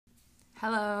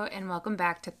Hello, and welcome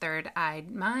back to Third Eyed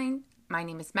Mind. My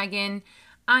name is Megan.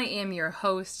 I am your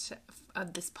host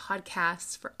of this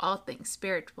podcast for all things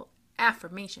spiritual,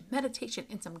 affirmation, meditation,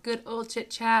 and some good old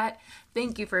chit chat.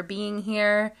 Thank you for being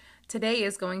here. Today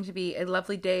is going to be a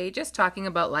lovely day just talking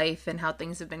about life and how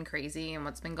things have been crazy and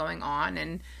what's been going on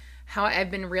and how I've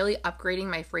been really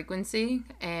upgrading my frequency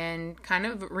and kind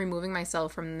of removing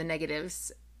myself from the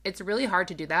negatives. It's really hard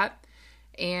to do that.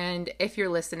 And if you're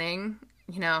listening,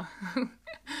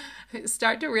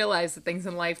 start to realize the things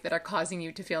in life that are causing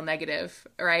you to feel negative,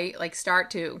 right? Like start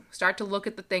to look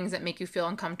at the things that make you feel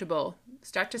uncomfortable.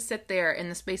 Start to sit there in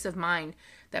the space of mind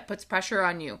that puts pressure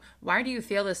on you. Why do you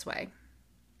feel this way?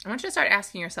 I want you to start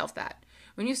asking yourself that.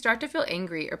 When you start to feel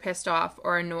angry or pissed off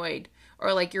or annoyed,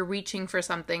 or like you're reaching for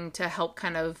something to help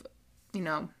kind of,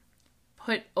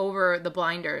 put over the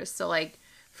blinders. So like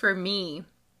for me,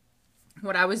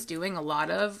 what I was doing a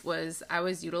lot of was I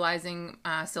was utilizing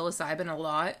psilocybin a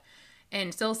lot.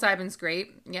 And psilocybin's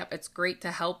great. Yep, it's great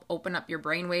to help open up your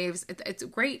brain waves. It's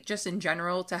great just in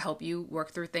general to help you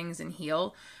work through things and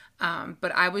heal.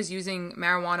 But I was using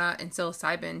marijuana and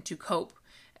psilocybin to cope.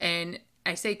 And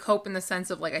I say cope in the sense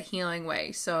of like a healing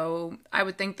way. So I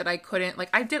would think that I couldn't,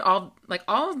 I did all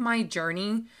of my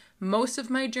journey, most of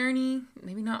my journey,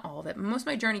 maybe not all of it, most of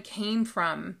my journey came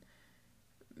from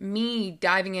me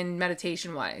diving in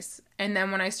meditation wise. And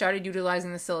then when I started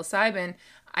utilizing the psilocybin,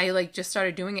 I just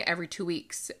started doing it every 2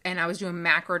 weeks, and I was doing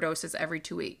macro doses every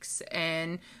 2 weeks.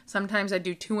 And sometimes I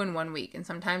do 2 in 1 week, and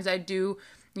sometimes I do,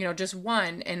 just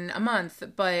 1 in a month.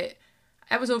 But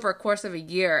that was over a course of a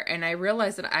year, and I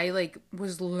realized that I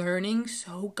was learning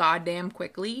so goddamn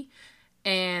quickly,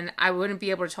 and I wouldn't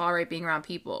be able to tolerate being around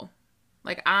people.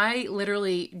 I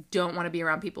literally don't want to be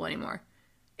around people anymore.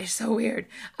 It's so weird.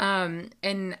 And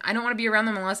I don't want to be around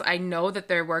them unless I know that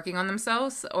they're working on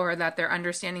themselves or that they're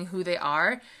understanding who they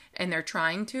are and they're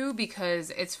trying to,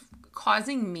 because it's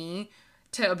causing me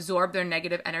to absorb their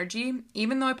negative energy,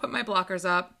 even though I put my blockers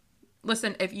up.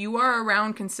 Listen, if you are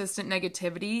around consistent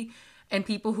negativity and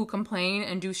people who complain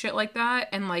and do shit like that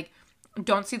and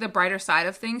don't see the brighter side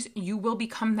of things, you will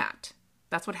become that.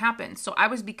 That's what happens. So I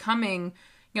was becoming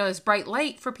this bright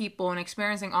light for people and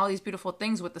experiencing all these beautiful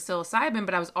things with the psilocybin,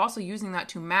 but I was also using that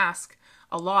to mask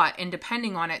a lot and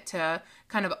depending on it to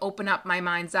kind of open up my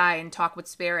mind's eye and talk with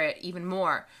spirit even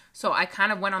more. So I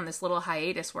kind of went on this little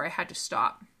hiatus where I had to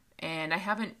stop, and I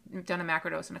haven't done a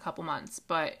macrodose in a couple months.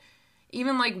 But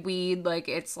even weed,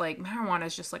 it's marijuana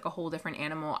is just a whole different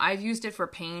animal. I've used it for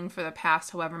pain for the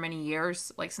past however many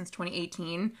years, since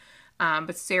 2018.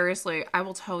 But seriously, I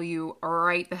will tell you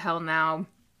right the hell now,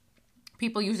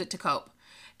 people use it to cope.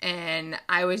 And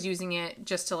I was using it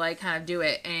just to kind of do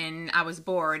it, and I was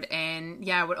bored, and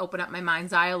yeah, I would open up my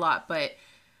mind's eye a lot, but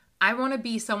I want to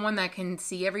be someone that can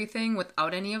see everything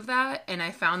without any of that, and I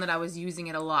found that I was using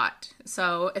it a lot.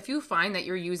 So if you find that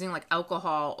you're using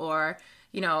alcohol or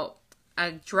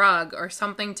a drug or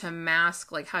something to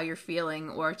mask how you're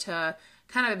feeling or to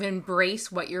kind of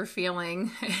embrace what you're feeling,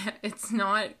 it's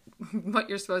not what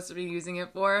you're supposed to be using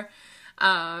it for.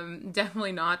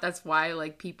 Definitely not. That's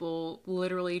why people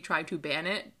literally try to ban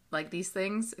it, these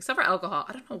things, except for alcohol.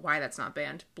 I don't know why that's not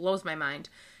banned. Blows my mind.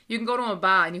 You can go to a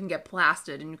bar and you can get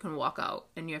blasted and you can walk out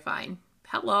and you're fine.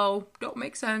 Hello, don't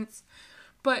make sense.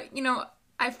 But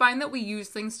I find that we use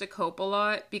things to cope a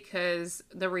lot because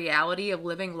the reality of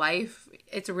living life,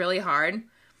 it's really hard.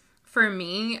 For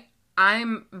me,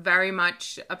 I'm very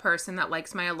much a person that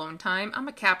likes my alone time. I'm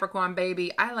a Capricorn,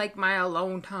 baby. I like my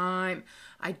alone time.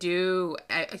 I do.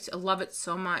 I love it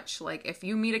so much. If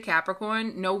you meet a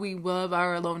Capricorn, no, we love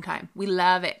our alone time. We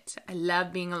love it. I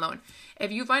love being alone.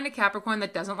 If you find a Capricorn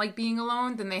that doesn't like being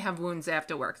alone, then they have wounds they have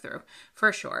to work through.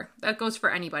 For sure. That goes for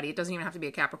anybody. It doesn't even have to be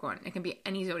a Capricorn. It can be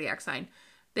any zodiac sign.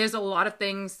 There's a lot of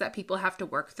things that people have to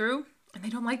work through, and they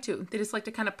don't like to. They just like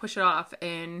to kind of push it off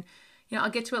and I'll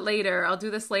get to it later. I'll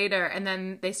do this later. And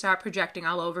then they start projecting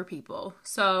all over people.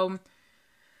 So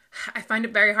I find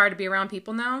it very hard to be around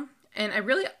people now. And I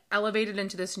really elevated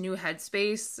into this new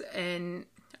headspace. And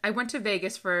I went to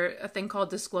Vegas for a thing called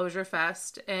Disclosure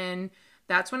Fest. And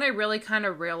that's when I really kind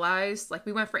of realized,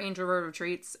 we went for Angel Road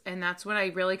retreats. And that's when I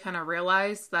really kind of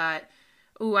realized that,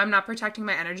 I'm not protecting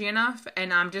my energy enough.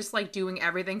 And I'm just doing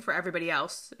everything for everybody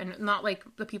else. And not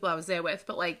the people I was there with,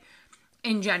 but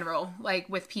in general,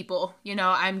 with people,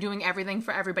 I'm doing everything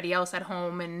for everybody else at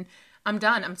home, and I'm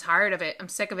done. I'm tired of it. I'm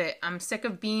sick of it. I'm sick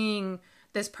of being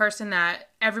this person that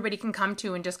everybody can come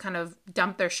to and just kind of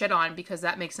dump their shit on because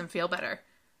that makes them feel better.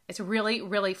 It's really,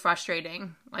 really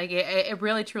frustrating. It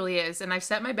really, truly is. And I've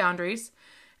set my boundaries,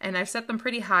 and I've set them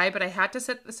pretty high, but I had to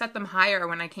set them higher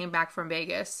when I came back from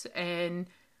Vegas. And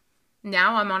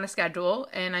Now I'm on a schedule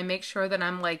and I make sure that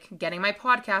I'm like getting my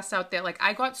podcast out there. Like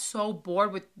I got so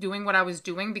bored with doing what I was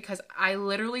doing because I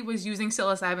literally was using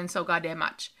psilocybin so goddamn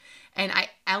much. And I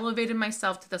elevated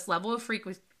myself to this level of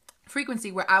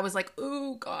frequency where I was like,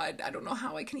 oh God, I don't know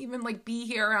how I can even like be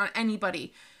here around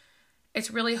anybody.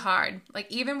 It's really hard.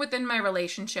 Like even within my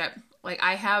relationship, like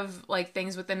I have like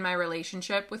things within my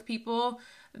relationship with people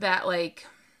that like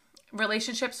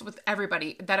relationships with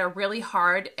everybody that are really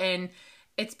hard, and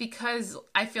it's because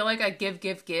I feel like I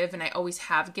give, and I always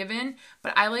have given,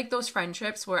 but I like those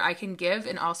friendships where I can give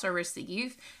and also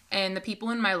receive. And the people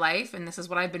in my life, and this is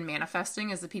what I've been manifesting,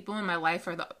 is the people in my life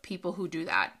are the people who do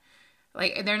that.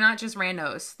 Like, they're not just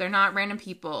randos. They're not random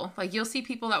people. Like, you'll see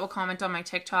people that will comment on my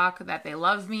TikTok that they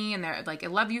love me and they're like, I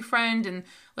love you, friend. And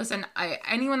listen,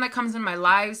 anyone that comes in my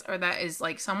lives or that is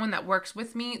like someone that works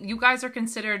with me, you guys are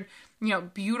considered,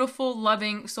 beautiful,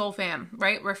 loving soul fam,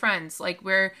 right? We're friends. Like,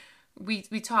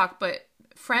 we talk, but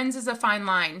friends is a fine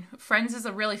line. Friends is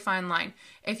a really fine line.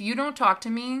 If you don't talk to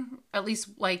me, at least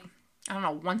like, I don't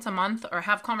know, once a month, or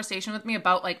have conversation with me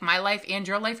about like my life and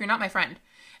your life, you're not my friend.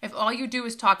 If all you do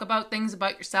is talk about things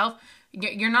about yourself,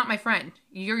 you're not my friend.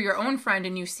 You're your own friend,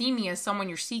 and you see me as someone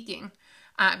you're seeking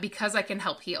because I can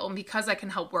help heal and because I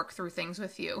can help work through things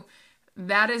with you.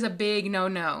 That is a big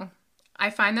no-no. I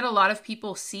find that a lot of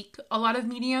people seek a lot of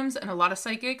mediums and a lot of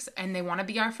psychics, and they want to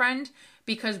be our friend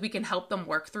because we can help them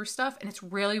work through stuff. And it's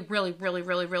really, really, really,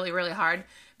 really, really, really hard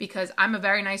because I'm a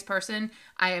very nice person.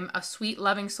 I am a sweet,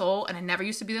 loving soul, and I never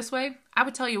used to be this way. I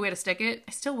would tell you where to stick it.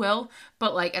 I still will.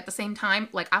 But like at the same time,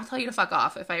 like I'll tell you to fuck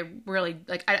off if I really,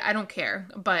 like, I don't care.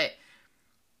 But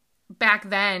back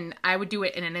then I would do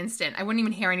it in an instant. I wouldn't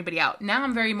even hear anybody out. Now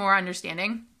I'm very more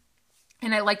understanding.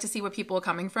 And I like to see where people are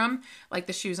coming from, like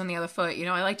the shoes on the other foot.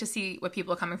 I like to see where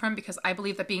people are coming from because I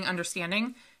believe that being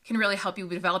understanding can really help you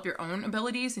develop your own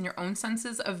abilities and your own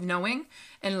senses of knowing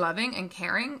and loving and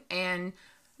caring. And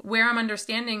where I'm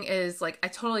understanding is like, I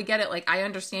totally get it. Like, I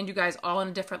understand you guys all on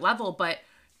a different level, but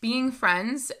being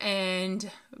friends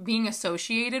and being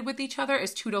associated with each other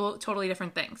is two totally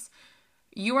different things.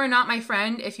 You are not my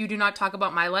friend if you do not talk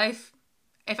about my life.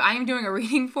 If I am doing a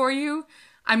reading for you,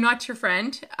 I'm not your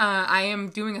friend. I am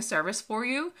doing a service for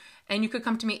you, and you could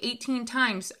come to me 18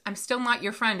 times. I'm still not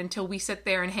your friend until we sit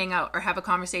there and hang out or have a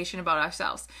conversation about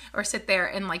ourselves or sit there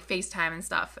and like FaceTime and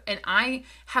stuff. And I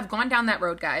have gone down that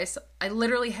road, guys. I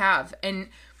literally have. And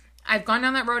I've gone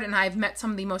down that road and I've met some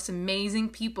of the most amazing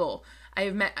people.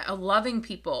 I've met loving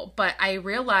people, but I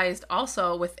realized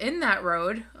also within that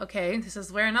road, okay, this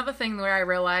is where another thing where I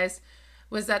realized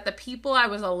was that the people I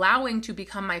was allowing to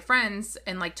become my friends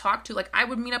and like talk to, like I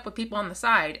would meet up with people on the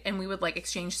side and we would like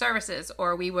exchange services,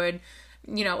 or we would,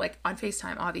 like on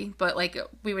FaceTime, Avi, but like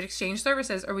we would exchange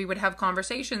services, or we would have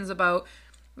conversations about,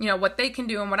 what they can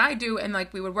do and what I do. And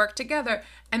like we would work together.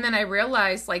 And then I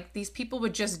realized like these people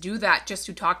would just do that just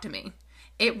to talk to me.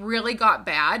 It really got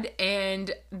bad.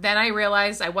 And then I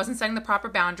realized I wasn't setting the proper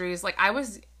boundaries. Like I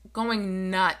was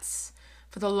going nuts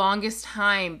for the longest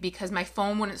time because my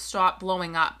phone wouldn't stop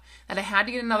blowing up, that I had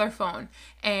to get another phone.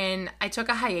 And I took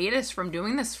a hiatus from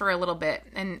doing this for a little bit,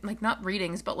 and like not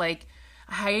readings, but like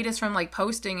a hiatus from like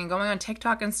posting and going on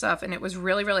TikTok and stuff. And it was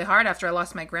really, really hard after I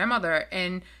lost my grandmother.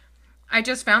 And I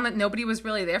just found that nobody was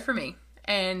really there for me.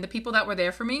 And the people that were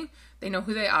there for me, they know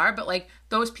who they are. But like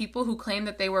those people who claimed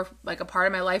that they were like a part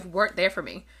of my life weren't there for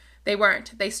me. They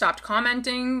weren't. They stopped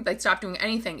commenting. They stopped doing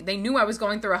anything. They knew I was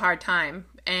going through a hard time.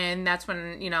 And that's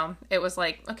when, it was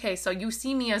like, okay, so you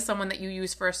see me as someone that you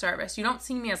use for a service. You don't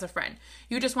see me as a friend.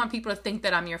 You just want people to think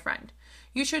that I'm your friend.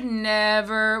 You should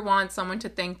never want someone to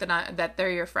think that they're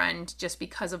your friend just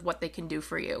because of what they can do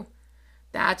for you.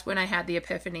 That's when I had the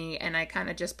epiphany and I kind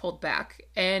of just pulled back.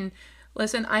 And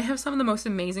listen, I have some of the most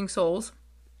amazing souls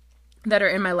that are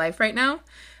in my life right now.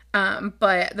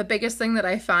 But the biggest thing that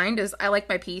I find is I like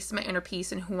my peace, my inner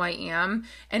peace, and who I am,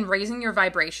 and raising your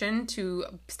vibration to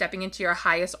stepping into your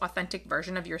highest authentic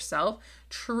version of yourself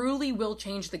truly will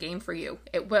change the game for you.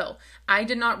 It will. I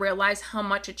did not realize how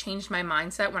much it changed my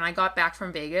mindset when I got back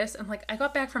from Vegas. And like, I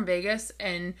got back from Vegas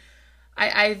and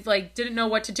I like didn't know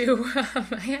what to do.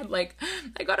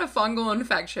 I got a fungal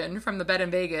infection from the bed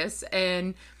in Vegas,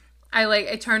 and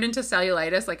it turned into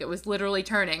cellulitis. Like it was literally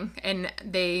turning, and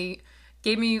they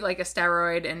gave me like a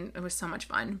steroid, and it was so much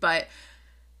fun. But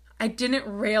I didn't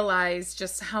realize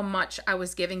just how much I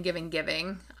was giving.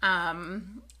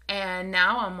 And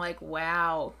now I'm like,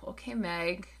 wow, okay,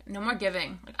 Meg, no more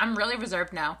giving. Like I'm really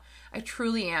reserved now. I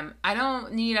truly am. I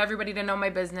don't need everybody to know my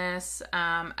business.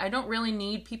 I don't really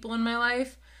need people in my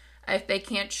life if they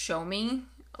can't show me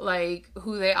like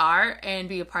who they are and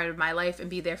be a part of my life and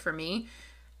be there for me.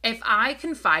 If I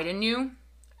confide in you,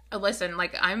 listen,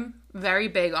 like I'm very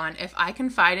big on if I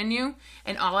confide in you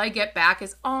and all I get back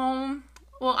is, oh,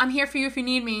 well, I'm here for you if you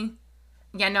need me.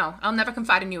 Yeah, no, I'll never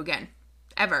confide in you again.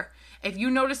 Ever. If you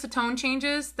notice the tone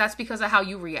changes, that's because of how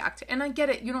you react. And I get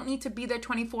it. You don't need to be there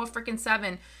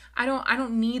 24/7. I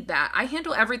don't need that. I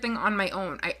handle everything on my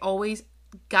own. I always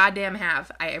goddamn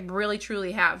have. I really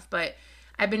truly have. But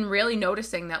I've been really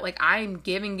noticing that like I'm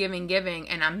giving,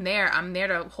 and I'm there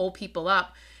to hold people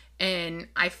up. And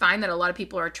I find that a lot of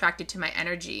people are attracted to my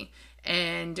energy.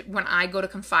 And when I go to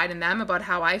confide in them about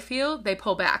how I feel, they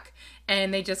pull back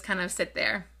and they just kind of sit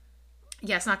there.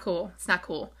 Yeah, it's not cool. It's not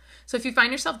cool. So if you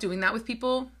find yourself doing that with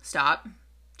people, stop.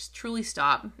 Just truly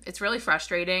stop. It's really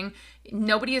frustrating.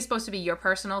 Nobody is supposed to be your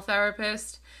personal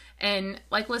therapist. And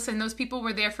like, listen, those people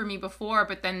were there for me before,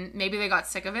 but then maybe they got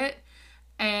sick of it.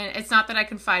 And it's not that I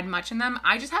confide much in them.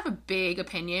 I just have a big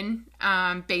opinion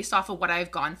based off of what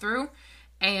I've gone through.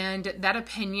 And that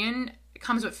opinion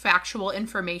comes with factual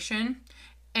information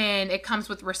and it comes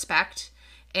with respect.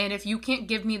 And if you can't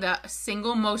give me the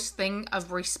single most thing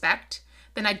of respect,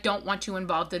 then I don't want you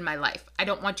involved in my life. I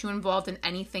don't want you involved in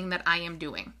anything that I am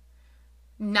doing.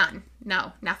 None.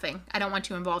 No, nothing. I don't want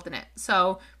you involved in it.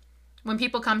 So when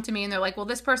people come to me and they're like, well,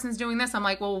 this person's doing this, I'm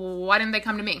like, well, why didn't they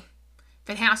come to me? If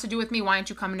it has to do with me, why aren't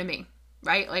you coming to me?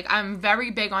 Right? Like, I'm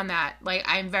very big on that. Like,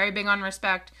 I'm very big on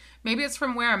respect. Maybe it's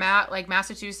from where I'm at. Like,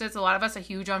 Massachusetts, a lot of us are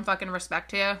huge on fucking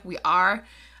respect here. We are.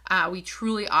 We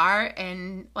truly are.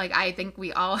 And, like, I think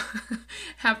we all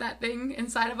have that thing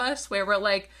inside of us where we're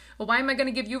like, well, why am I going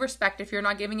to give you respect if you're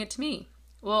not giving it to me?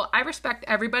 Well, I respect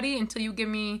everybody until you give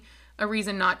me a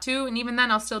reason not to. And even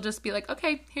then, I'll still just be like,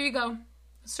 okay, here you go.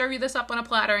 Serve you this up on a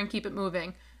platter and keep it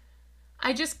moving.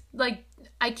 I just, like,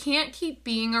 I can't keep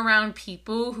being around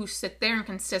people who sit there and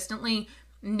consistently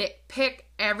nitpick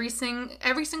every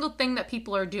single thing that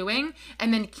people are doing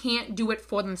and then can't do it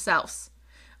for themselves.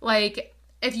 Like,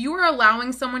 if you are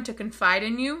allowing someone to confide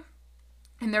in you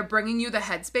and they're bringing you the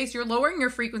headspace, you're lowering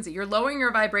your frequency, you're lowering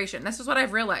your vibration. This is what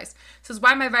I've realized. This is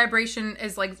why my vibration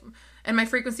is like, and my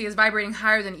frequency is vibrating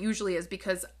higher than it usually is,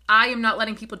 because I am not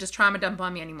letting people just trauma dump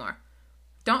on me anymore.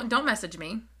 Don't message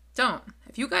me. Don't.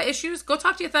 If you got issues, go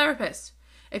talk to your therapist.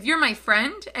 If you're my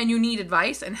friend and you need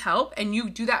advice and help and you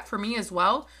do that for me as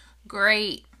well,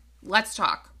 great. Let's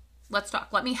talk. Let's talk.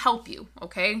 Let me help you,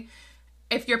 okay?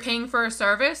 If you're paying for a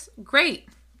service, great.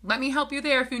 Let me help you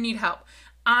there if you need help.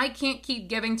 I can't keep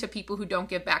giving to people who don't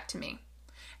give back to me.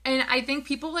 And I think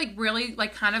people like really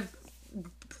like kind of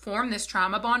form this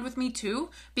trauma bond with me too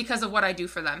because of what I do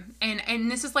for them.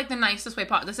 And this is like the nicest way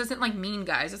possible. This isn't like mean,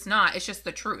 guys. It's not. It's just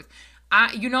the truth.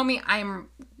 You know me, I am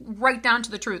right down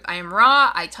to the truth. I am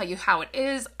raw. I tell you how it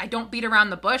is. I don't beat around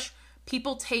the bush.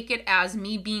 People take it as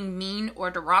me being mean or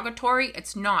derogatory.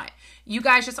 It's not. You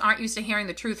guys just aren't used to hearing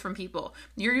the truth from people.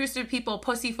 You're used to people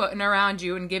pussyfooting around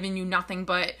you and giving you nothing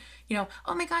but, you know,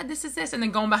 oh my God, this is this, and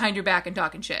then going behind your back and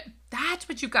talking shit. That's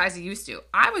what you guys are used to.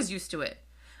 I was used to it.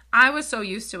 I was so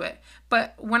used to it.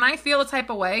 But when I feel a type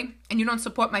of way and you don't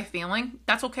support my feeling,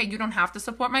 that's okay. You don't have to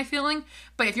support my feeling.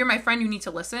 But if you're my friend, you need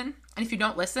to listen. And if you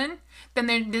don't listen, then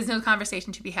there's no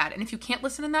conversation to be had. And if you can't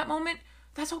listen in that moment,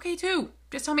 that's okay too.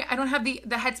 Just tell me I don't have the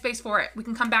headspace for it. We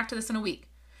can come back to this in a week.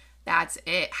 That's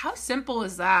it. How simple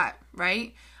is that,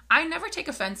 right? I never take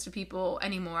offense to people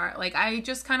anymore. Like, I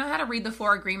just kind of had to read the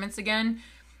 4 agreements again.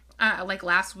 Like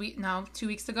 2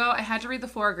 weeks ago, I had to read the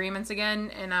 4 agreements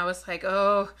again, and I was like,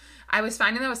 oh, I was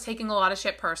finding that I was taking a lot of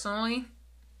shit personally,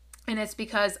 and it's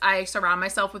because I surround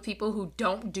myself with people who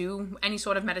don't do any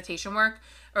sort of meditation work,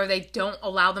 or they don't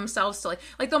allow themselves to,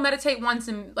 like they'll meditate once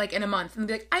in a month, and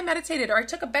be like, I meditated, or I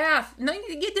took a bath. No,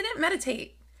 you didn't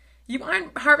meditate. You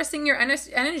aren't harvesting your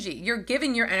energy. You're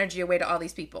giving your energy away to all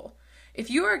these people. If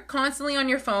you are constantly on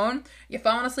your phone, you're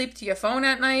falling asleep to your phone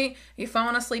at night, you're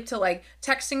falling asleep to like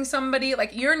texting somebody,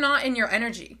 like you're not in your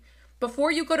energy. Before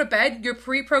you go to bed, you're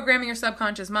pre-programming your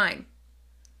subconscious mind.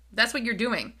 That's what you're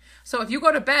doing. So if you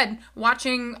go to bed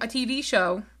watching a TV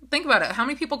show, think about it. How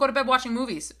many people go to bed watching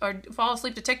movies or fall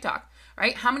asleep to TikTok,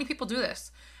 right? How many people do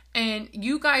this? And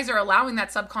you guys are allowing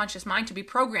that subconscious mind to be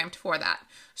programmed for that.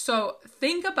 So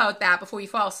think about that before you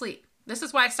fall asleep. This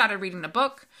is why I started reading a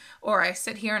book, or I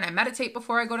sit here and I meditate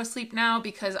before I go to sleep now,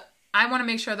 because I want to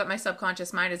make sure that my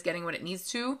subconscious mind is getting what it needs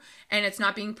to, and it's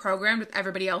not being programmed with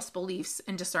everybody else's beliefs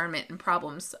and discernment and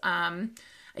problems. I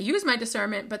use my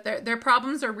discernment, but their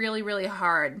problems are really, really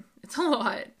hard. It's a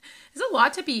lot. It's a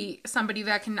lot to be somebody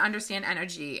that can understand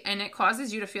energy, and it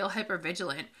causes you to feel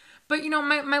hypervigilant. But, you know,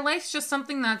 my life's just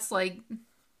something that's like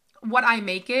what I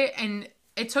make it, and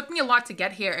it took me a lot to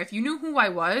get here. If you knew who I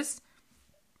was,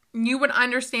 you would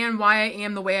understand why I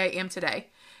am the way I am today.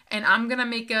 And I'm going to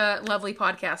make a lovely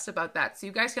podcast about that so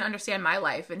you guys can understand my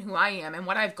life and who I am and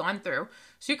what I've gone through.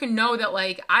 So you can know that,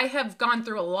 like, I have gone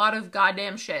through a lot of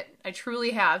goddamn shit. I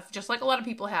truly have, just like a lot of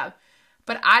people have.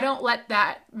 But I don't let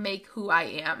that make who I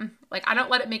am. Like, I don't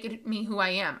let it make me who I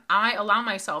am. I allow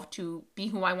myself to be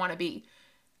who I want to be.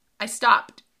 I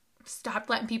stopped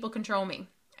letting people control me.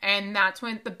 And that's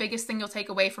when the biggest thing you'll take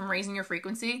away from raising your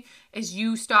frequency is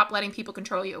you stop letting people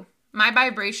control you. My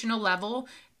vibrational level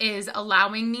is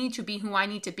allowing me to be who I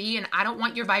need to be, and I don't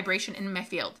want your vibration in my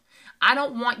field. I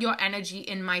don't want your energy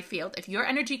in my field. If your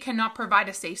energy cannot provide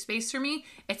a safe space for me,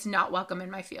 it's not welcome in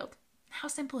my field. How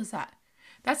simple is that?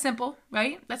 That's simple,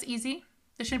 right? That's easy.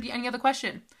 There shouldn't be any other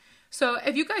question. So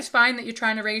if you guys find that you're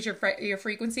trying to raise your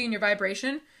frequency and your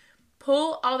vibration,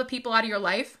 pull all the people out of your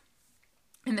life.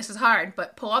 And this is hard,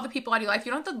 but pull all the people out of your life.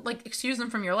 You don't have to, like, excuse them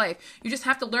from your life. You just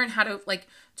have to learn how to, like,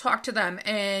 talk to them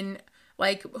and,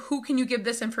 like, who can you give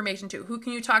this information to? Who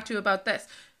can you talk to about this?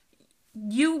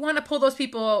 You want to pull those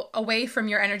people away from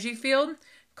your energy field,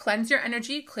 cleanse your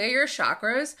energy, clear your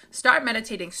chakras, start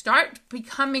meditating, start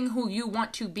becoming who you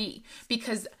want to be,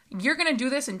 because you're going to do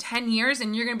this in 10 years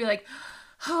and you're going to be like,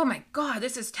 oh my God,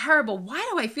 this is terrible. Why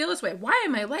do I feel this way? Why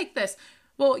am I like this?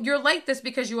 Well, you're like this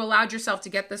because you allowed yourself to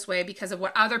get this way because of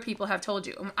what other people have told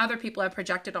you and other people have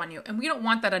projected on you. And we don't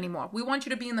want that anymore. We want you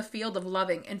to be in the field of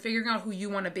loving and figuring out who you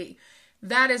want to be.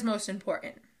 That is most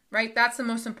important, right? That's the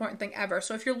most important thing ever.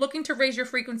 So if you're looking to raise your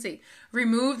frequency,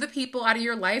 remove the people out of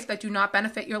your life that do not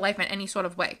benefit your life in any sort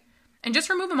of way. And just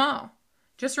remove them all.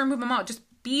 Just remove them all. Just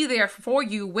be there for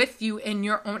you, with you in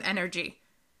your own energy.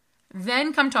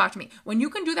 Then come talk to me. When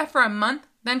you can do that for a month,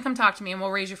 then come talk to me and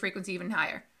we'll raise your frequency even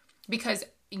higher. Because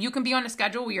you can be on a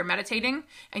schedule where you're meditating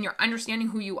and you're understanding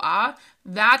who you are.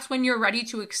 That's when you're ready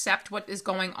to accept what is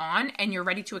going on and you're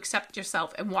ready to accept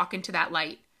yourself and walk into that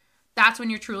light. That's when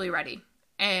you're truly ready.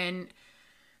 And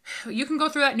you can go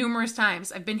through that numerous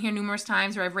times. I've been here numerous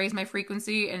times where I've raised my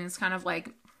frequency and it's kind of like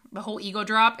the whole ego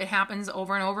drop. It happens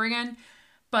over and over again.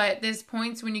 But there's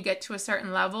points when you get to a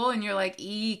certain level and you're like,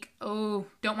 eek, oh,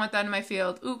 don't want that in my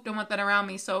field. Ooh, don't want that around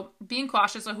me. So being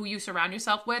cautious of who you surround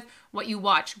yourself with, what you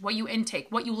watch, what you intake,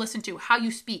 what you listen to, how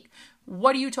you speak.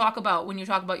 What do you talk about when you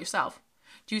talk about yourself?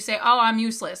 Do you say, oh, I'm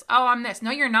useless. Oh, I'm this.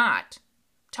 No, you're not.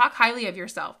 Talk highly of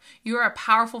yourself. You are a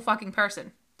powerful fucking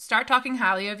person. Start talking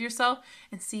highly of yourself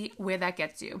and see where that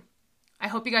gets you. I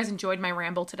hope you guys enjoyed my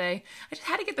ramble today. I just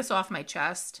had to get this off my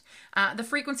chest. The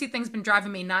frequency thing's been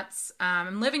driving me nuts.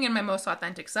 I'm living in my most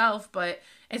authentic self, but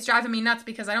it's driving me nuts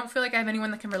because I don't feel like I have anyone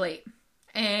that can relate.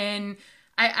 And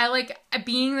I like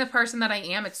being the person that I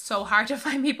am. It's so hard to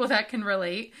find people that can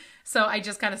relate. So I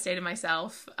just kind of stay to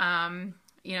myself.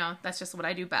 That's just what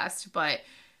I do best. But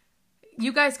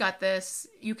you guys got this.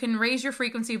 You can raise your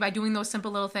frequency by doing those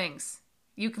simple little things.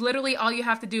 You literally, all you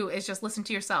have to do is just listen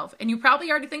to yourself. And you probably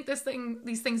already think these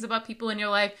things about people in your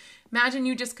life. Imagine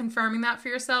you just confirming that for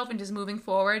yourself and just moving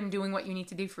forward and doing what you need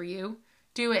to do for you.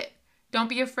 Do it. Don't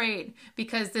be afraid,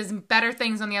 because there's better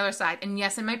things on the other side. And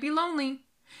yes, it might be lonely.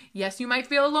 Yes, you might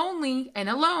feel lonely and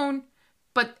alone.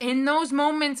 But in those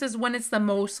moments is when it's the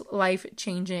most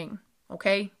life-changing.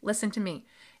 Okay? Listen to me.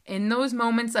 In those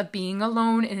moments of being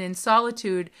alone and in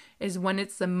solitude is when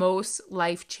it's the most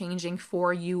life-changing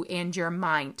for you and your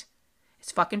mind.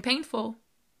 It's fucking painful.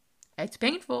 It's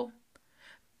painful.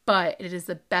 But it is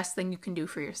the best thing you can do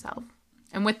for yourself.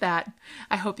 And with that,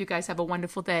 I hope you guys have a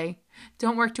wonderful day.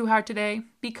 Don't work too hard today.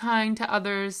 Be kind to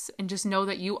others and just know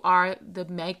that you are the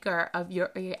maker of your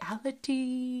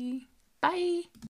reality. Bye.